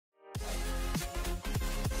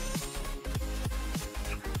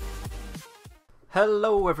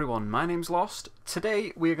Hello everyone, my name's Lost.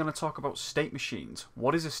 Today we are going to talk about state machines.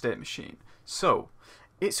 What is a state machine? So,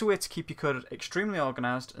 it's a way to keep your code extremely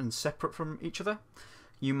organised and separate from each other.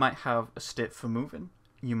 You might have a state for moving,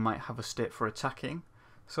 you might have a state for attacking.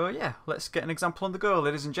 So yeah, let's get an example on the go,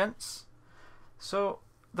 ladies and gents. So,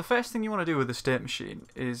 the first thing you want to do with a state machine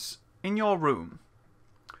is, in your room,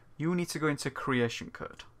 you need to go into creation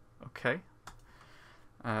code. Okay?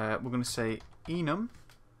 We're going to say enum.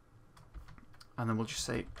 And then we'll just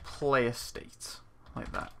say player state,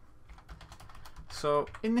 like that. So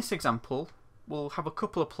in this example, we'll have a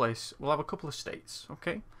couple of states,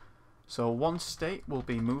 okay? So one state will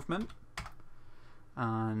be movement,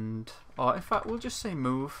 or in fact we'll just say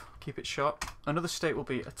move, keep it short. Another state will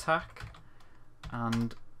be attack,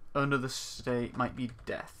 and another state might be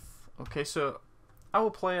death. Okay, so our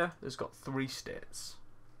player has got 3 states.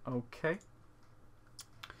 Okay.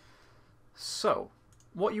 So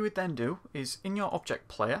what you would then do is, in your object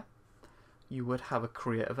player, you would have a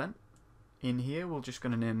create event. In here, we're just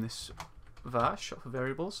going to name this var, short for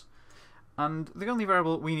variables. And the only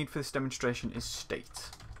variable we need for this demonstration is state.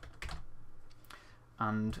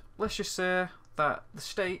 And let's just say that the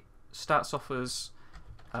state starts off as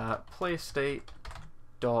player state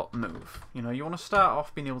dot move. You know, you want to start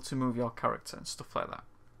off being able to move your character and stuff like that.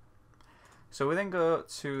 So we then go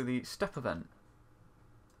to the step event,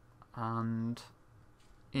 and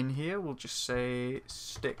in here we'll just say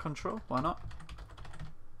state control, why not?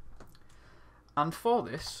 And for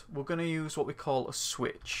this we're going to use what we call a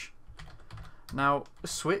switch. Now a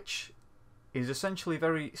switch is essentially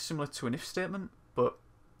very similar to an if statement, but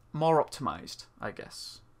more optimized, I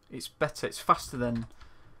guess. It's better, it's faster than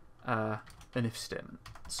an if statement.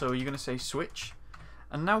 So you're going to say switch,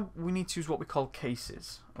 and now we need to use what we call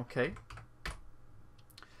cases, okay?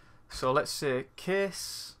 So let's say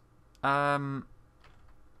case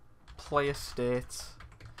player state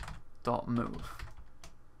dot move.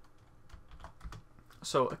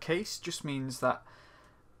 So a case just means that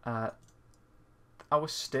our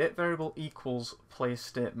state variable equals player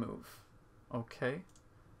state move. Okay,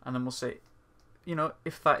 and then we'll say, you know,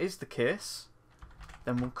 if that is the case,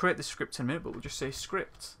 then we'll create the script in a minute, but we'll just say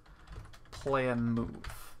script player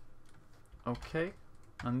move. Okay,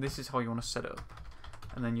 and this is how you want to set it up.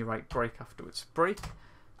 And then you write break afterwards. Break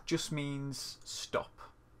just means stop.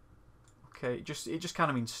 Okay, it just kind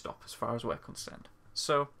of means stop as far as we're concerned.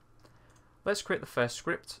 So let's create the first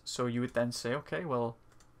script. So you would then say, okay, well,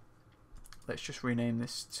 let's just rename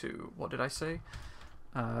this to, what did I say?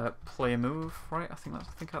 Player move, right? I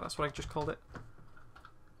think that's what I just called it.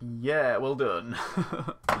 Yeah, well done.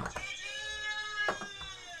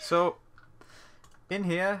 So in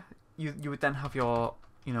here, you would then have your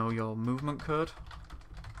your movement code.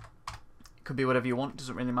 It could be whatever you want,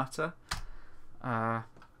 doesn't really matter.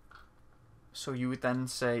 So you would then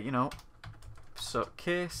say, so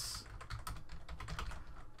case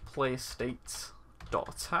player state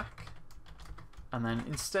dot attack, and then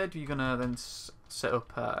instead you're gonna then set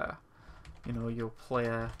up your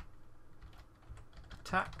player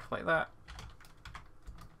attack like that,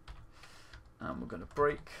 and we're gonna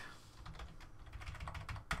break.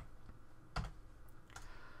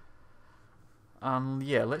 And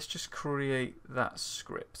yeah, let's just create that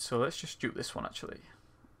script. So let's just do this one actually,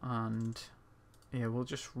 and yeah, we'll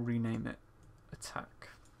just rename it attack.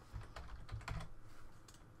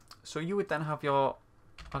 So you would then have your,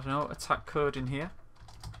 I don't know, attack code in here.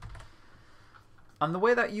 And the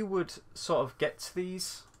way that you would sort of get to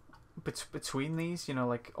these, between these,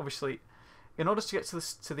 like obviously, in order to get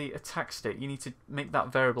to the attack state, you need to make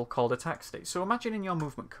that variable called attack state. So imagine in your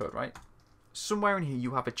movement code, right? Somewhere in here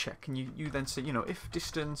you have a check, and you then say, if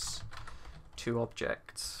distance to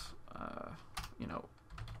object,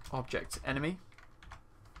 object enemy,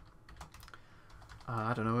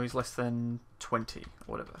 I don't know, is less than 20 or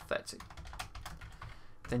whatever, 30.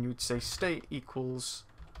 Then you would say state equals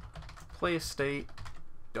player state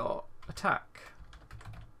dot attack,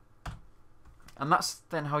 and that's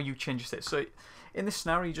then how you change your state. So in this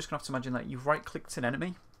scenario, you're just gonna have to imagine that you've right-clicked an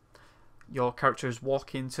enemy. Your character is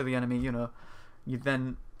walking to the enemy, you're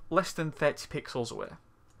then less than 30 pixels away,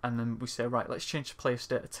 and then we say, right, let's change the player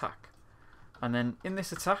state attack. And then in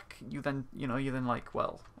this attack, you're then like,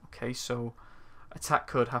 well, okay, so attack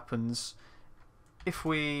code happens if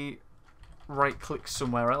we right click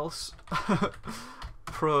somewhere else.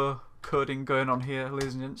 Pro coding going on here,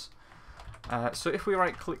 ladies and gents. So if we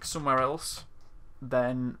right click somewhere else,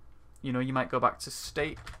 then you might go back to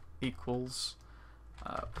state equals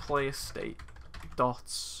player state dot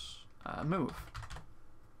move.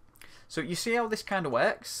 So you see how this kind of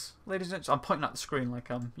works, ladies and gents? I'm pointing at the screen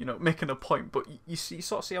like I'm making a point, but you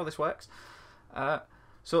sort of see how this works.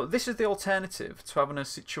 So this is the alternative to having a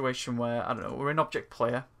situation where, I don't know, we're in object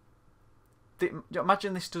player.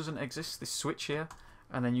 Imagine this doesn't exist, this switch here,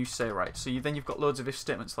 and then you say, right, so then you've got loads of if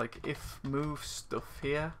statements like if move stuff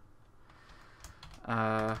here,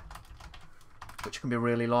 which can be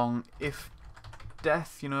really long. If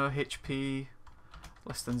death, you know, HP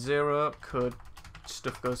less than 0, could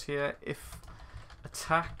stuff goes here. If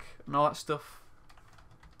attack and all that stuff,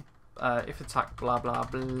 if attack blah blah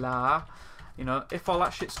blah, you know, if all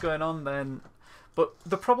that shit's going on, then. But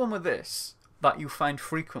the problem with this that you find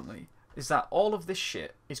frequently is that all of this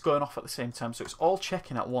shit is going off at the same time, so it's all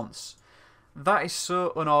checking at once. That is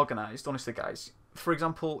so unorganized, honestly, guys. For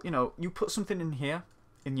example, you know, you put something in here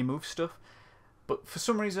in your move stuff, but for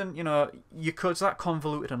some reason, you know, your code's that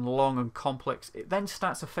convoluted and long and complex, it then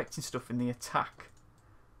starts affecting stuff in the attack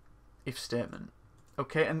if statement.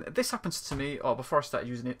 Okay, and this happens to me, or before I started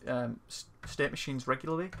using it, state machines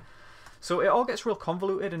regularly. So it all gets real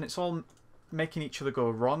convoluted and it's all making each other go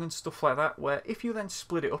wrong and stuff like that, where if you then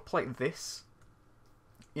split it up like this,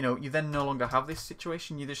 you know, you then no longer have this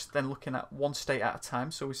situation, you're just then looking at one state at a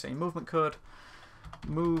time. So we're saying movement code,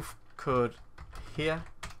 move code here,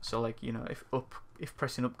 so like, you know, if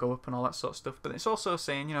pressing up, go up and all that sort of stuff. But it's also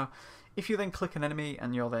saying, you know, if you then click an enemy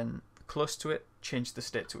and you're then close to it, change the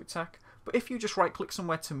state to attack. But if you just right click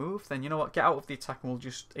somewhere to move, then you know what, get out of the attack and we'll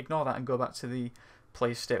just ignore that and go back to the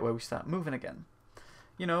player state where we start moving again.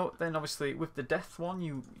 You know, then obviously with the death one,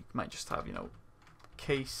 you might just have, you know,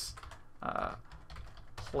 case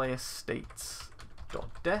player state dot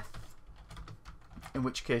death, in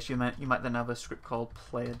which case you might then have a script called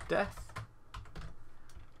player death,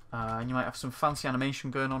 and you might have some fancy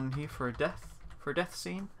animation going on here for a death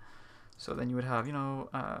scene. So then you would have, you know,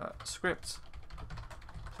 script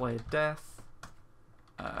player death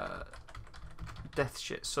death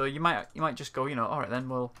shit. So you might just go, you know, all right then,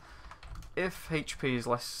 well, if HP is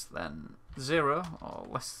less than 0 or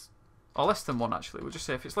less than 1, actually, we'll just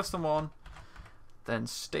say if it's less than 1, then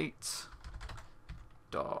state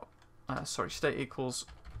dot state equals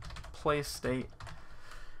player state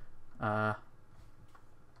dot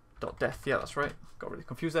death. Yeah, that's right. Got really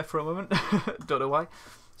confused there for a moment. Don't know why.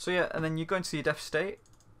 So yeah, and then you go into your death state,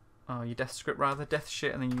 your death script rather, death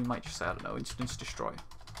shit, and then you might just say, I don't know, instance destroy.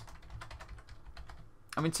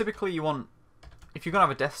 I mean, typically you want, if you're gonna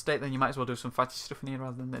have a death state, then you might as well do some fancy stuff in here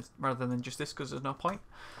rather than just this, because there's no point.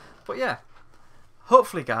 But yeah,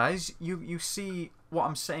 hopefully, guys, you see what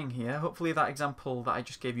I'm saying here. Hopefully, that example that I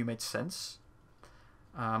just gave you made sense.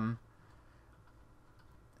 In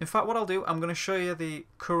fact, what I'll do, I'm going to show you the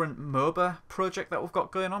current MOBA project that we've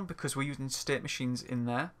got going on, because we're using state machines in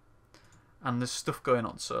there, and there's stuff going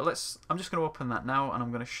on. So I'm just going to open that now, and I'm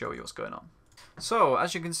going to show you what's going on. So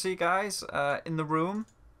as you can see, guys, in the room,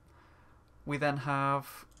 we already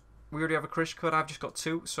have a creation code. I've just got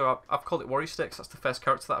 2, so I've called it warrior state, 'cause that's the first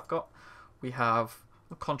character that I've got. We have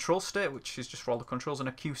a control state, which is just for all the controls, and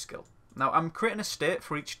a Q skill. Now I'm creating a state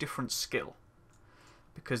for each different skill,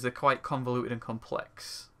 because they're quite convoluted and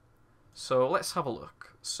complex. So let's have a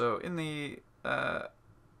look. So in the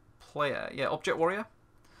player, yeah, object warrior.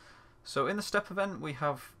 So in the step event, we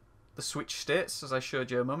have the switch states, as I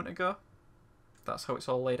showed you a moment ago. That's how it's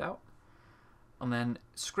all laid out. And then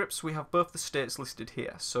scripts, we have both the states listed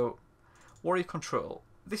here. So warrior control,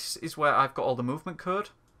 this is where I've got all the movement code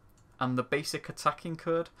and the basic attacking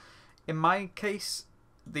code. In my case,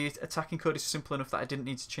 the attacking code is simple enough that I didn't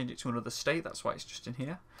need to change it to another state. That's why it's just in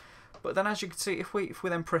here. But then, as you can see, if we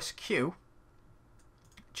then press Q,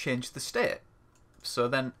 change the state. So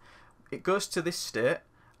then it goes to this state,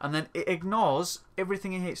 and then it ignores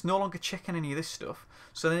everything in here. It's no longer checking any of this stuff.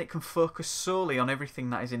 So then it can focus solely on everything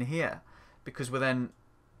that is in here, because we're then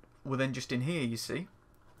just in here. You see,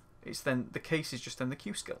 it's then the case is just then the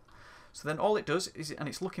Q skill. So then all it does is, and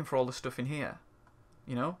it's looking for all the stuff in here.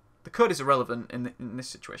 You know, the code is irrelevant in this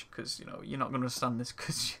situation, because you know you're not going to understand this,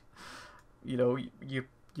 because you know you're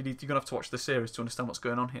going to have to watch the series to understand what's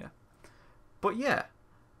going on here. But yeah,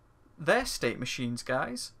 they're state machines,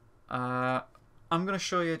 guys. I'm going to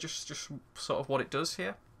show you just sort of what it does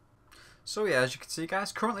here. So yeah, as you can see,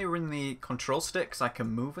 guys, currently we're in the control state because I can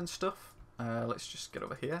move and stuff. Let's just get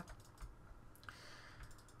over here.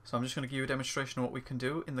 So I'm just going to give you a demonstration of what we can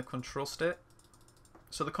do in the control state.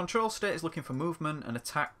 So the control state is looking for movement and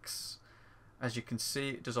attacks. As you can see,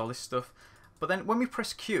 it does all this stuff. But then when we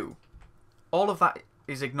press Q, all of that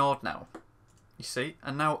is ignored now. You see?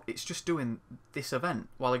 And now it's just doing this event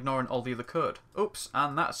while ignoring all the other code. Oops,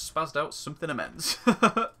 and that spazzed out something immense.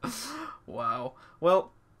 Wow.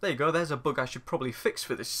 Well, there you go. There's a bug I should probably fix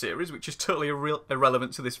for this series, which is totally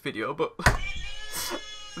irrelevant to this video, but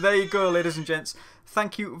there you go, ladies and gents.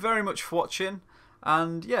 Thank you very much for watching.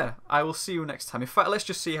 And yeah, I will see you next time. In fact, let's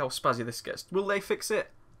just see how spazzy this gets. Will they fix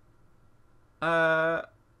it? No.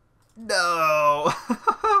 No.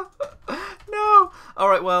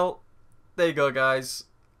 Alright, well, there you go, guys.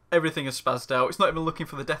 Everything is spazzed out. It's not even looking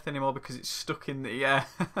for the death anymore because it's stuck in the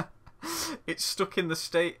it's stuck in the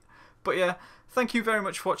state. But yeah, thank you very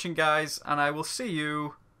much for watching, guys, and I will see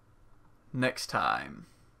you next time.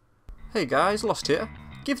 Hey guys, Lost here.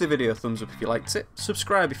 Give the video a thumbs up if you liked it,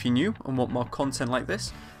 subscribe if you're new and want more content like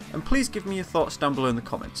this, and please give me your thoughts down below in the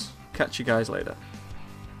comments. Catch you guys later.